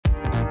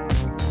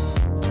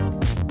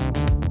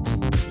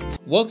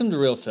Welcome to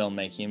Reel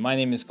Filmmaking. My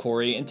name is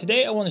Corey, and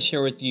today I want to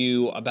share with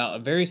you about a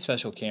very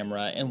special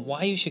camera and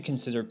why you should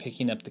consider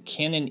picking up the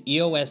Canon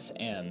EOS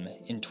M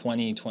in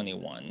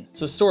 2021.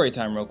 So story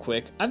time real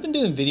quick. I've been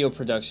doing video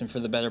production for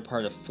the better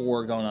part of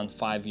 4 going on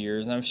 5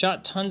 years, and I've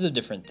shot tons of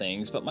different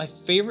things, but my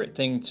favorite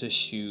thing to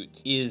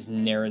shoot is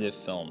narrative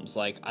films.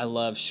 Like, I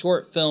love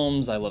short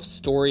films, I love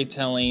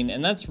storytelling,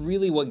 and that's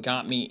really what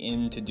got me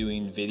into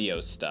doing video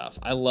stuff.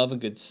 I love a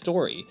good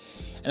story.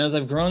 And as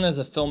I've grown as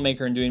a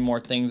filmmaker and doing more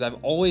things, I've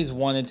always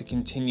wanted to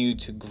continue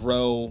to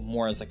grow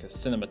more as like a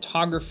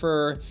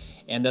cinematographer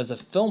and as a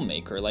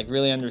filmmaker, like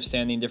really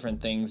understanding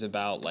different things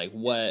about like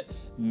what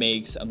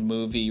makes a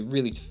movie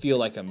really feel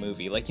like a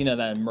movie, like, you know,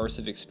 that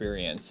immersive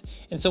experience.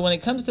 And so when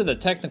it comes to the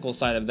technical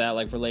side of that,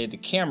 like related to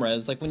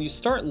cameras, like when you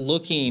start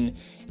looking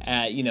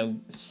at, you know,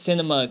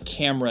 cinema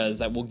cameras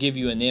that will give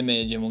you an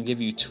image and will give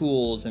you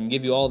tools and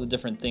give you all the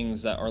different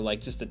things that are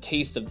like just a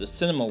taste of the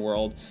cinema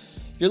world,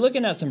 you're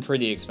looking at some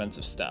pretty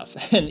expensive stuff.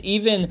 And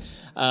even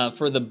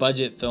for the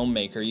budget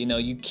filmmaker, you know,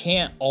 you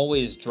can't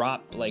always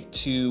drop like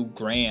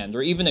 $2,000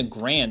 or even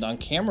 $1,000 on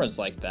cameras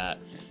like that.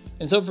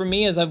 And so for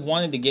me, as I've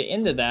wanted to get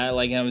into that,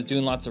 like I was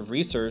doing lots of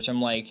research, I'm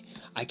like,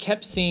 I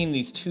kept seeing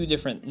these 2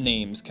 different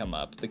names come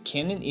up, the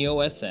Canon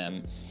EOS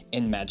M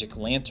and Magic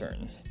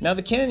Lantern. Now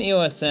the Canon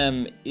EOS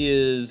M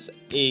is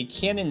a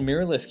Canon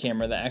mirrorless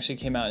camera that actually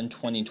came out in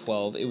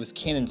 2012. It was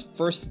Canon's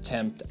first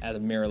attempt at a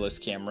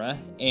mirrorless camera,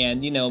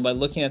 and you know, by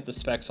looking at the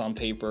specs on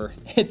paper,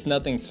 it's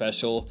nothing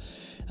special.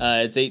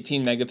 It's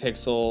 18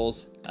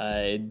 megapixels.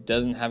 It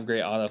doesn't have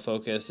great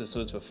autofocus. This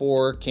was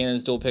before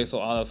Canon's dual pixel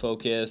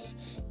autofocus.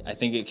 I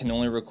think it can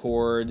only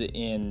record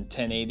in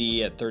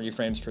 1080 at 30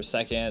 frames per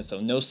second, so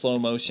no slow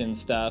motion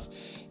stuff.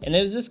 And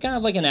it was just kind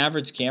of like an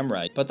average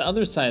camera. But the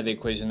other side of the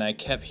equation that I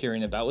kept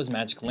hearing about was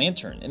Magic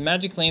Lantern. And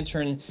Magic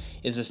Lantern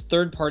is this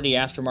third-party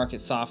aftermarket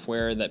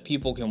software that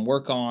people can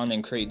work on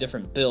and create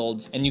different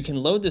builds. And you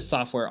can load this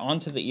software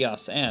onto the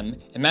EOS M,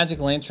 and Magic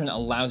Lantern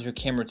allows your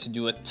camera to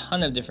do a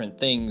ton of different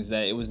things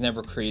that it was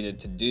never created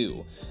to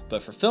do.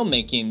 But for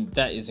filmmaking,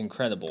 that is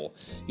incredible.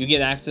 You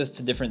get access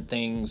to different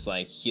things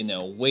like, you know,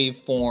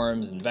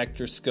 waveforms and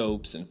vector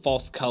scopes and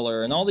false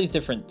color and all these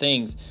different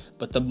things.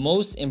 But the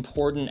most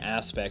important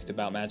aspect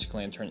about Magic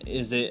Lantern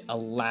is it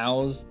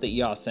allows the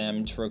EOS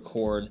M to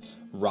record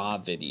raw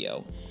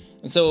video.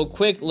 And so a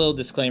quick little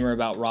disclaimer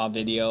about raw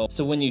video.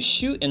 So when you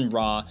shoot in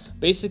raw,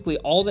 basically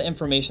all the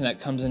information that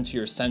comes into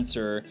your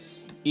sensor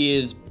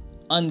is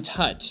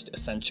untouched,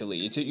 essentially.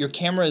 Your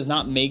camera is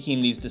not making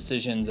these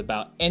decisions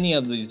about any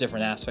of these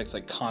different aspects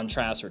like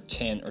contrast or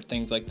tint or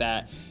things like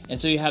that. And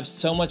so you have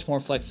so much more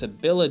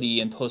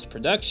flexibility in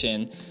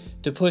post-production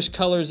to push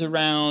colors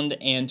around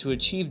and to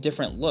achieve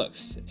different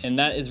looks. And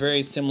that is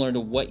very similar to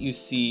what you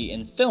see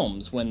in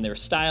films when they're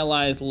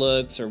stylized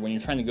looks or when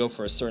you're trying to go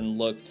for a certain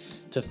look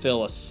to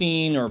fill a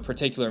scene or a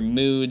particular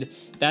mood.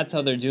 That's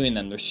how they're doing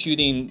them. They're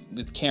shooting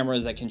with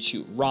cameras that can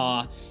shoot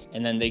raw,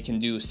 and then they can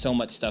do so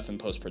much stuff in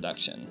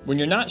post-production. When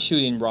you're not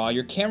shooting raw,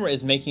 your camera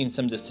is making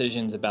some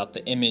decisions about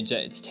the image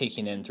that it's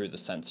taking in through the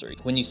sensor.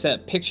 When you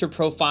set picture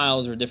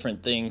profiles or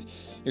different things,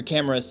 your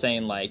camera is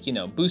saying like, you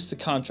know, boost the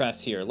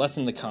contrast here,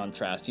 lessen the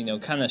contrast, you know,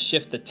 kind of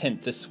shift the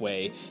tint this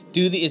way.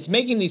 It's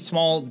making these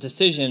small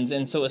decisions,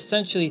 and so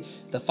essentially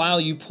the file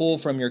you pull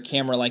from your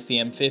camera like the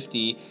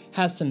M50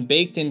 has some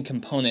baked in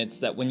components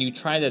that when you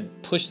try to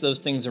push those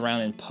things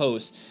around in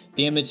post,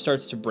 the image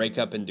starts to break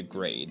up and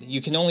degrade.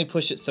 You can only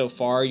push it so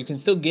far. You can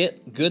still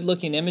get good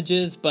looking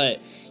images,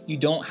 but you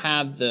don't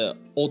have the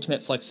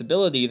ultimate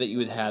flexibility that you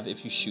would have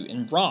if you shoot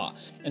in RAW.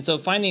 And so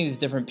finding these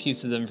different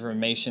pieces of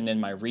information in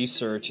my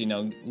research, you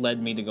know,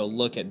 led me to go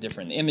look at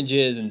different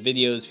images and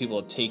videos people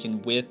have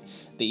taken with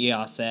the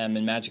EOS M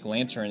and Magic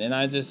Lantern, and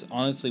I just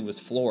honestly was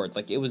floored.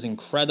 Like, it was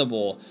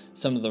incredible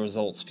some of the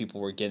results people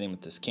were getting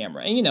with this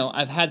camera. And you know,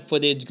 I've had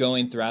footage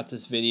going throughout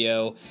this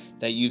video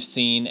that you've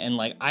seen, and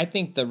like, I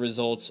think the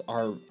results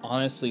are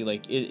honestly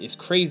like, it is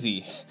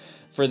crazy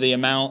for the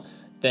amount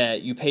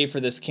that you pay for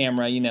this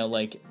camera. You know,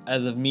 like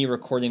as of me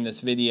recording this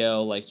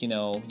video, like, you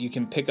know, you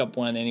can pick up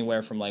one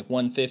anywhere from like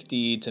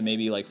 $150 to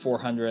maybe like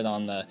 $400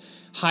 on the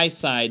high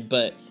side,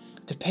 but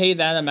to pay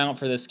that amount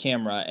for this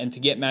camera and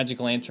to get Magic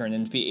Lantern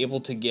and to be able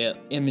to get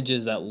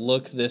images that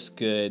look this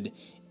good,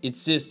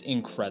 it's just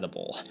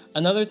incredible.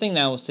 Another thing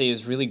that I will say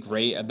is really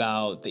great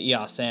about the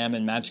EOS M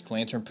and Magic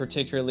Lantern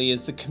particularly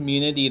is the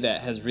community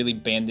that has really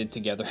banded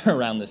together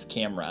around this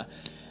camera.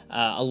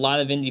 A lot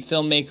of indie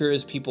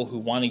filmmakers, people who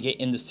want to get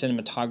into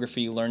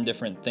cinematography, learn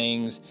different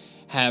things,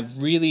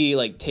 have really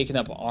like taken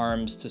up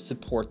arms to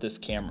support this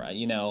camera.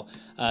 You know,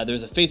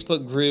 there's a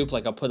Facebook group,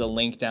 like I'll put a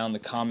link down in the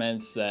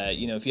comments that,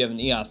 you know, if you have an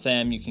EOS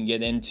M, you can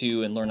get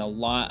into and learn a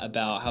lot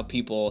about how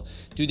people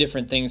do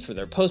different things for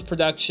their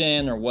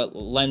post-production or what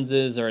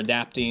lenses are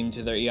adapting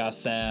to their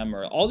EOS M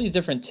or all these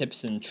different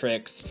tips and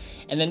tricks.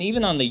 And then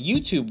even on the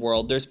YouTube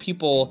world, there's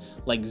people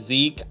like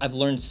Zeke. I've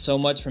learned so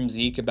much from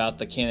Zeke about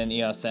the Canon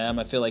EOS M.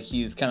 I feel like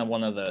he's kind of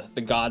one of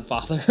the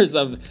godfathers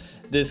of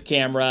this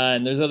camera,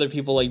 and there's other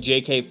people like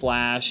JK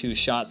Flash who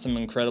shot some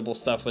incredible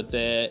stuff with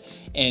it,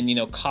 and you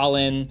know,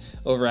 Colin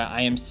over at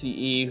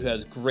IMCE who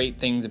has great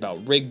things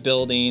about rig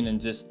building and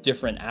just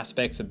different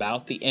aspects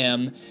about the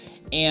M.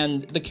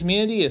 And the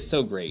community is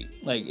so great.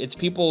 Like, it's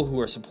people who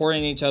are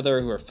supporting each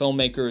other, who are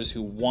filmmakers,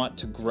 who want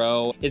to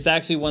grow. It's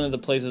actually one of the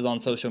places on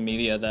social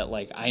media that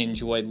like I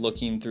enjoyed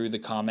looking through the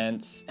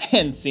comments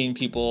and seeing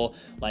people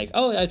like,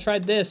 oh, I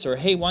tried this, or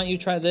hey, why don't you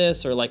try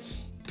this, or like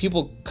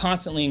people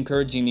constantly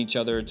encouraging each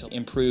other to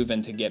improve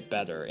and to get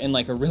better in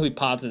like a really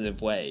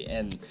positive way,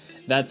 and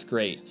that's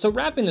great. So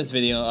wrapping this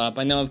video up,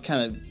 I know I've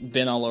kind of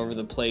been all over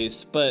the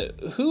place, but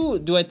who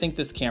do I think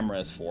this camera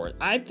is for?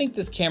 I think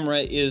this camera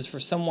is for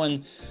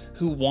someone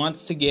who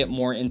wants to get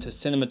more into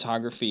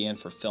cinematography and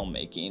for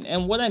filmmaking.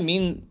 And what I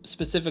mean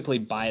specifically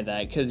by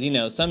that, because you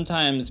know,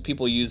 sometimes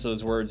people use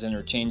those words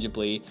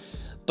interchangeably,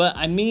 but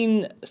I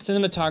mean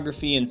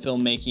cinematography and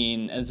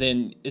filmmaking as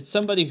in it's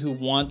somebody who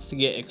wants to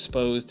get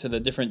exposed to the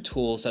different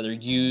tools that are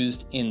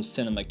used in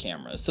cinema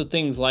cameras. So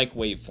things like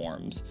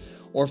waveforms,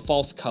 or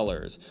false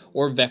colors,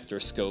 or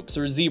vector scopes,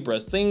 or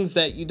zebras, things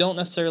that you don't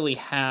necessarily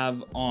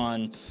have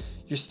on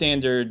your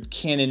standard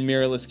Canon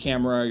mirrorless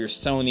camera, or your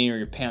Sony, or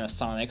your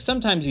Panasonic.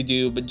 Sometimes you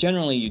do, but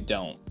generally you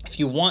don't. If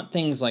you want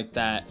things like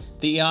that,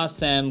 the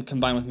EOS M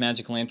combined with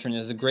Magic Lantern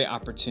is a great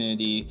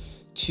opportunity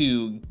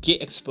to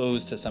get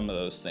exposed to some of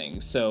those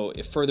things. So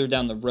if further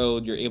down the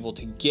road you're able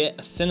to get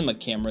a cinema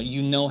camera,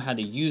 you know how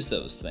to use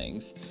those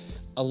things.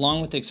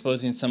 Along with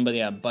exposing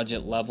somebody at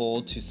budget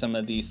level to some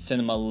of these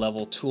cinema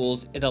level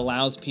tools, it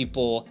allows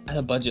people at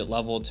a budget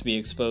level to be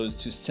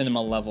exposed to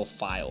cinema level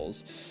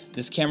files.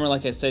 This camera,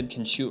 like I said,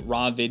 can shoot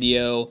raw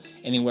video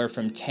anywhere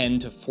from 10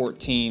 to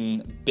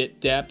 14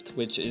 bit depth,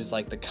 which is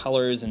like the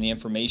colors and the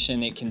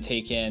information it can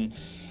take in.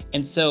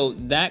 And so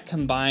that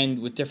combined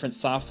with different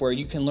software,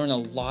 you can learn a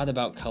lot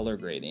about color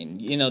grading.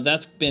 You know,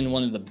 that's been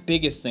one of the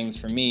biggest things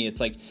for me. It's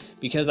like,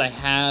 because I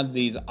have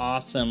these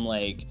awesome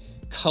like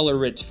color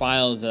rich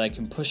files that I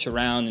can push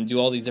around and do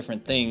all these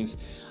different things,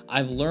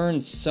 I've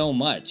learned so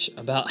much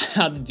about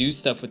how to do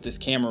stuff with this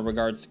camera in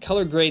regards to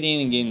color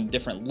grading and getting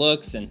different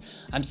looks, and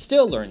I'm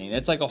still learning.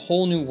 It's like a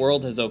whole new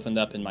world has opened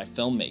up in my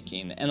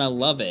filmmaking, and I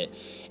love it.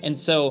 And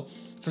so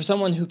for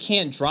someone who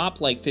can't drop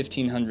like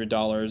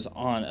 $1,500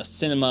 on a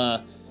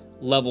cinema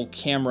level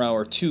camera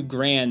or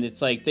 $2,000,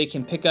 it's like they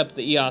can pick up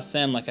the EOS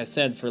M, like I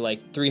said, for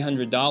like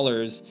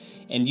 $300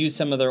 and use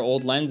some of their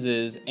old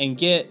lenses and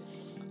get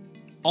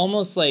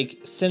almost like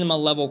cinema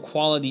level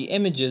quality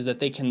images that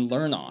they can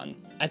learn on.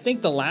 I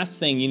think the last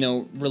thing, you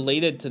know,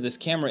 related to this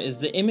camera is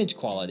the image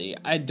quality.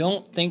 I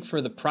don't think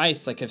for the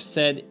price, like I've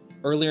said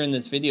earlier in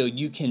this video,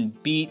 you can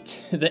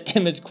beat the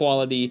image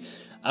quality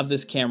of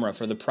this camera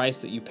for the price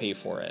that you pay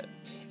for it.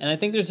 And I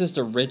think there's just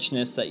a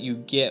richness that you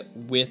get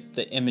with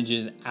the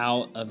images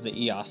out of the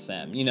EOS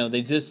M. You know,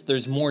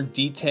 there's more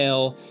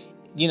detail.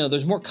 You know,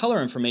 there's more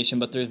color information,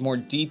 but there's more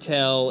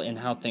detail in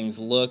how things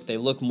look. They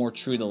look more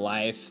true to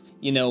life.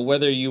 You know,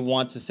 whether you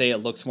want to say it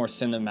looks more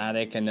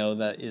cinematic, I know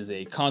that is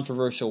a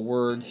controversial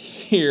word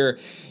here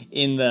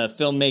in the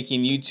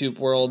filmmaking YouTube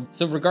world.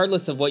 So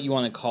regardless of what you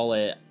want to call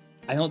it,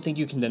 I don't think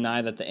you can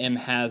deny that the M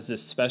has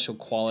this special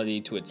quality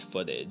to its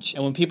footage.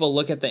 And when people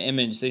look at the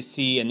image, they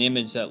see an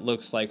image that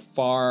looks like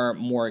far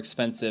more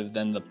expensive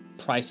than the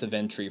price of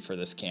entry for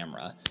this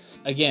camera.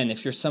 Again,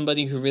 if you're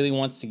somebody who really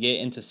wants to get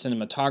into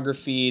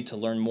cinematography, to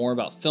learn more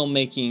about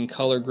filmmaking,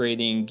 color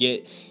grading,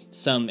 get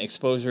some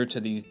exposure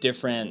to these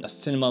different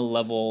cinema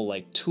level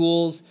like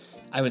tools,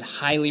 I would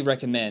highly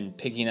recommend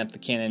picking up the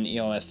Canon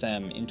EOS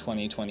M in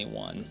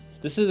 2021.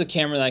 This is a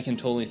camera that I can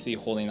totally see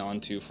holding on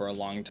to for a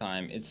long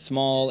time. It's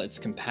small, it's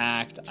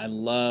compact. I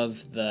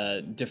love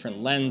the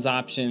different lens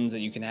options that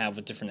you can have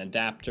with different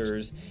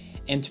adapters.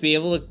 And to be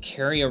able to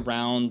carry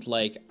around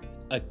like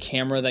a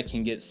camera that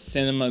can get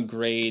cinema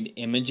grade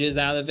images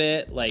out of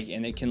it, like,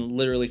 and it can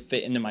literally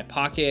fit into my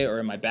pocket or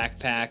in my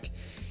backpack,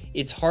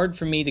 it's hard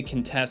for me to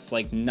contest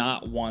like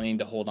not wanting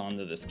to hold on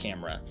to this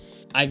camera.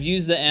 I've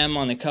used the M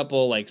on a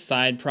couple like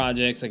side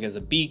projects, like as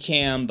a B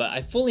cam, but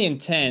I fully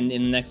intend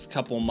in the next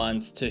couple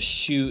months to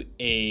shoot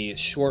a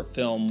short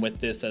film with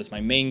this as my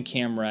main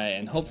camera,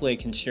 and hopefully I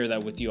can share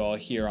that with you all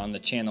here on the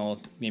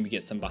channel, maybe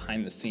get some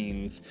behind the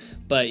scenes.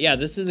 But yeah,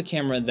 this is a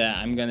camera that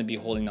I'm gonna be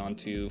holding on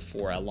to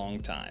for a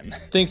long time.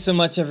 Thanks so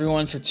much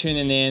everyone for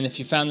tuning in. If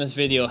you found this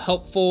video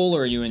helpful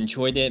or you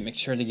enjoyed it, make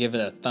sure to give it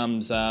a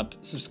thumbs up.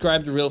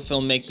 Subscribe to Reel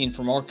Filmmaking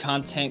for more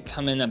content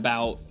coming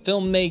about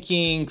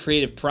filmmaking,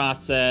 creative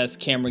process,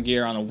 camera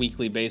gear on a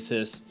weekly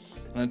basis.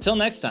 And until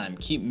next time,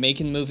 keep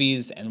making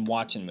movies and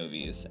watching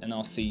movies, and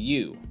I'll see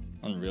you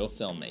on Reel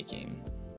Filmmaking.